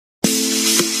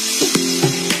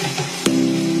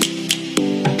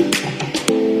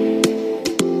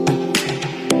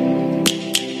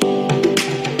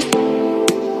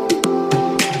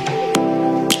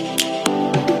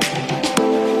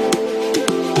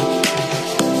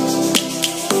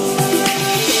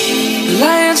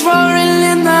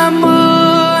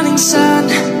sun,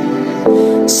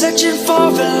 searching for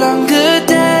a longer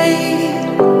day.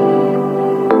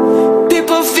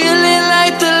 People feeling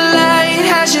like the light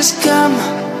has just come.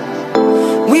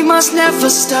 We must never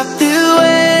stop the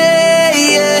way,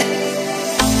 yeah.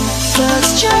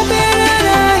 Birds jumping and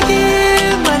I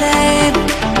hear my name,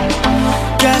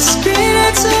 grasping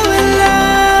into a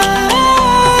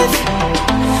life.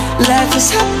 Life is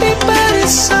happy but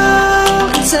it's so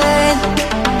insane.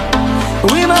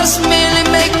 We must merely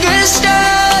make a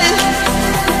start.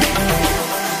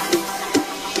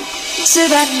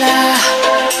 Savannah,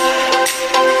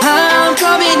 I'm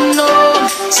coming home.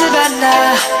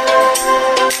 Savannah,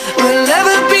 we'll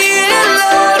never be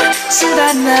alone.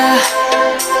 Savannah,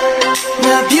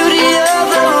 the beauty of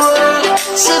the world.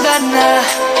 Savannah,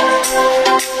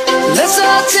 let's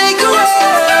all take a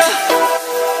walk.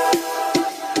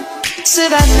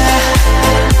 Savannah,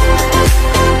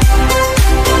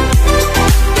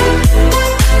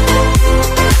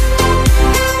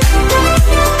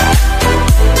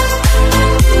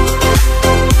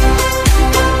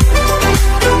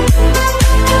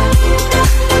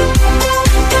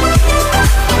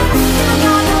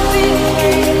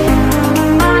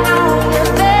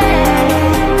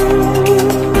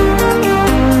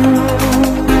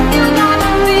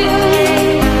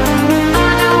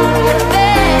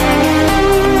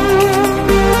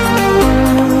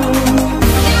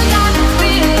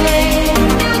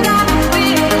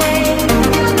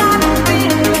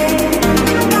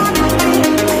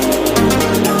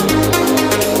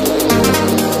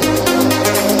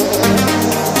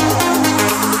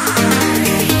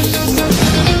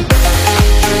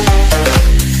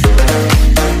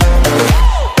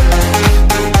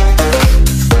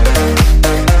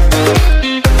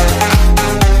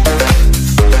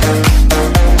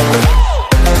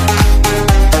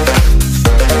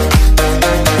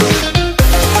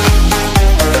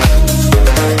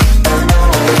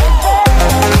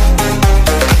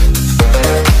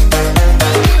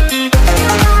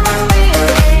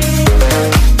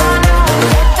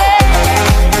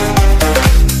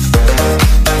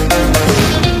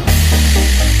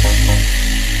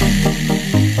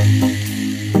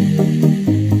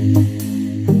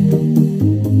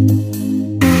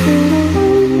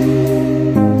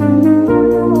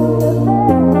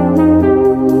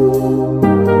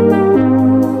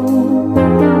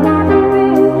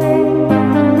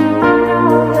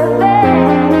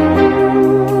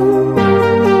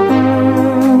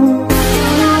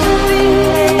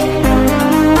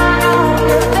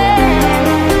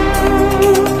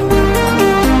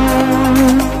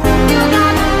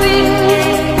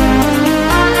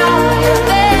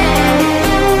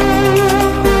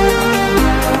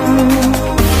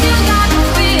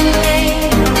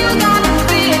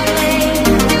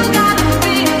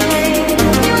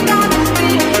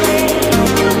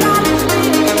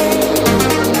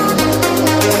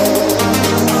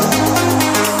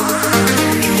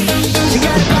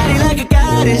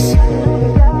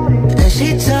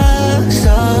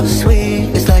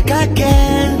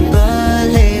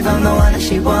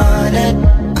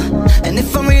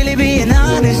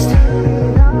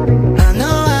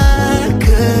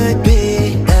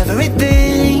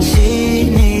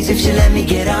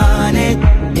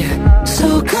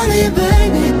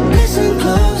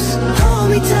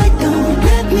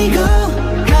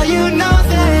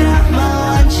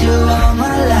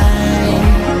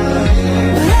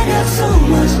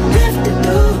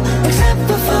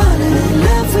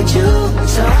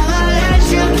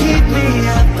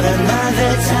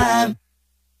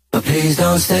 please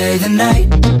don't stay the night.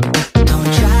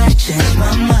 Don't try to change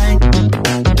my mind.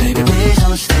 Baby, please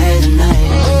don't stay the night.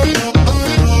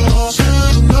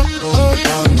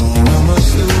 I must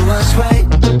do what's right.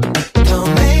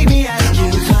 Don't make me ask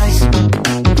you twice.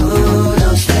 Oh,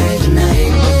 don't stay the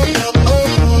night.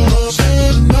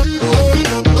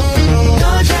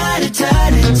 Don't try to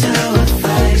turn it to a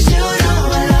fight. You know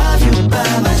I love you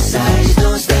by my side.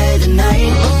 Don't stay the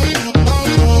night.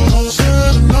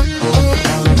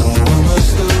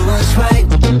 Right.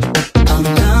 I'm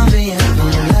done being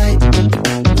polite.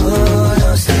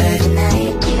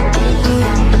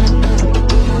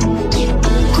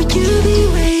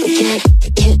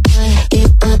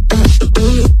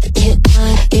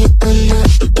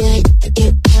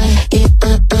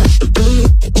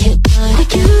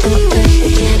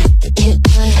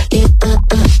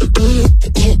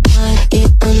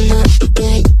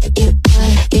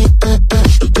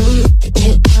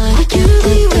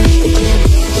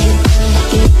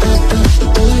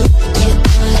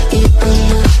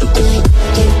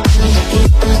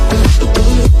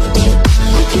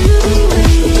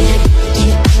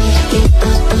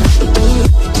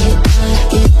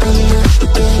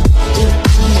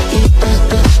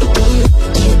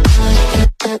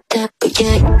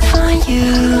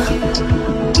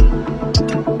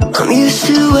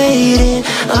 still waiting?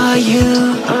 Are you?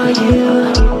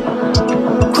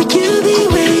 Would you be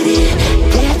waiting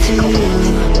there too?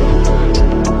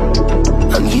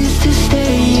 I'm used to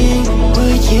staying.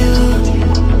 Would you?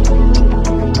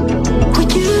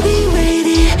 Would you be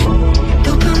waiting?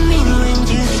 Dopamine when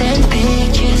you send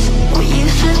pictures. When you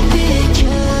send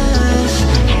pictures.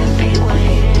 Can't be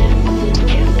waiting.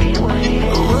 Can't be waiting.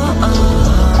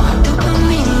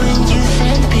 Dopamine when you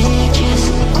send pictures.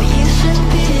 When you send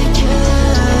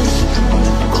pictures.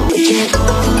 Would you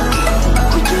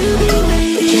be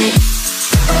waiting?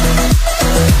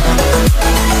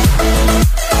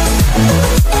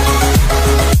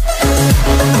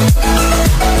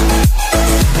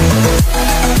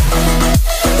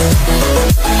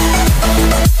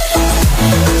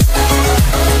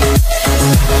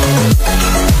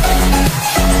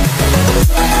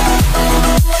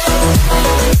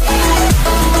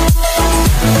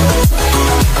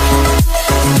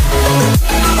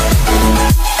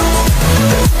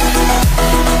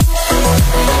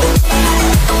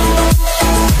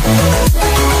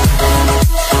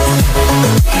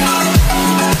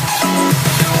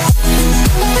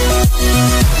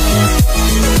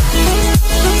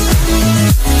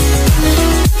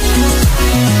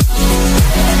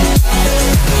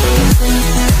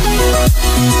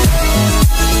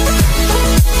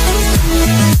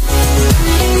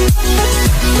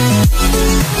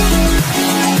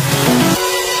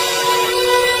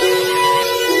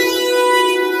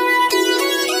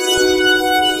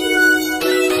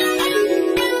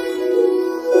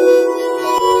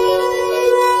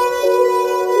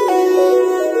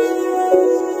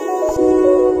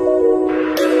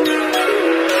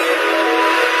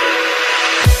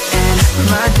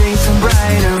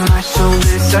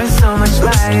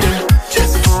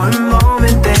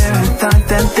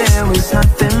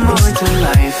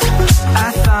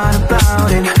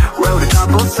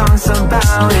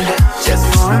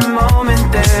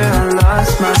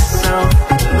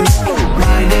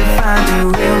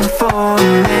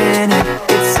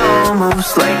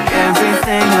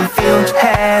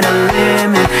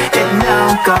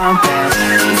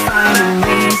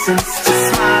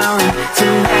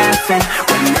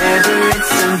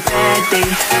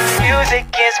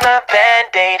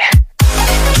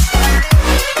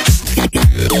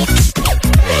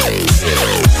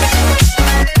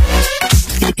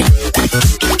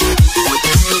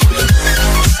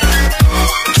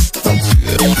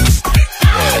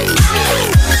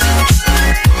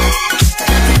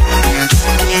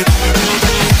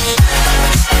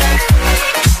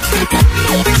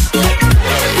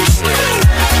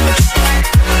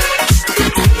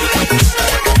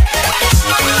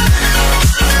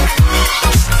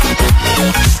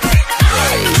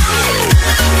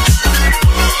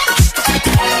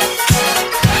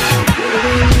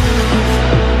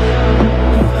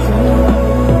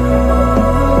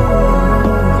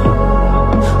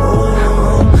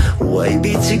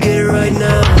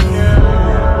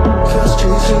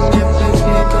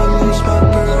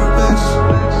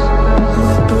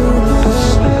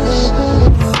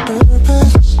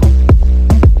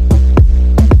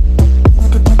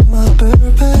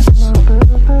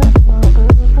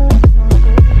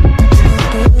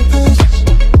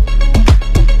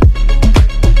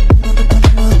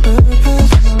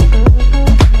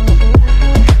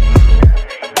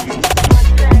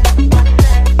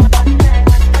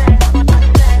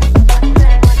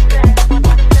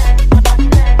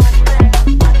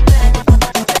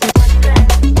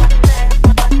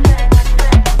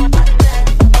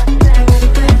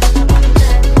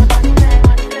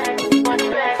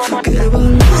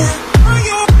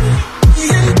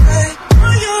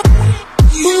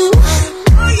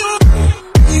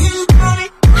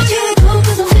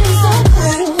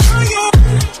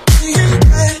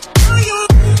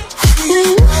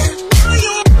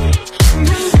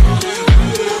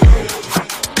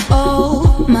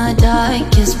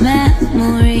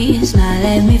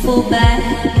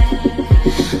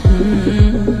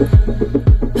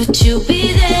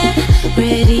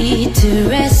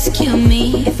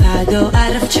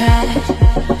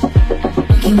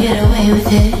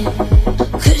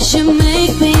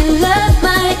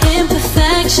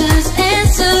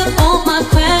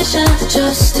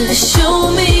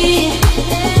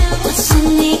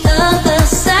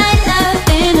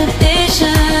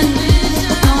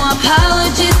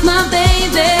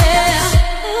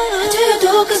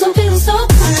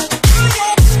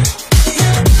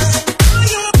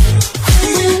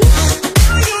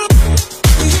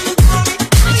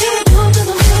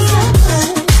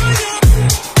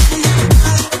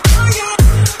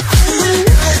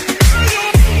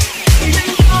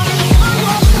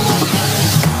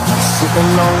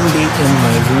 lonely in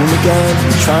my room again.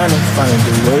 I'm trying to find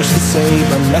the words to say,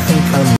 but nothing comes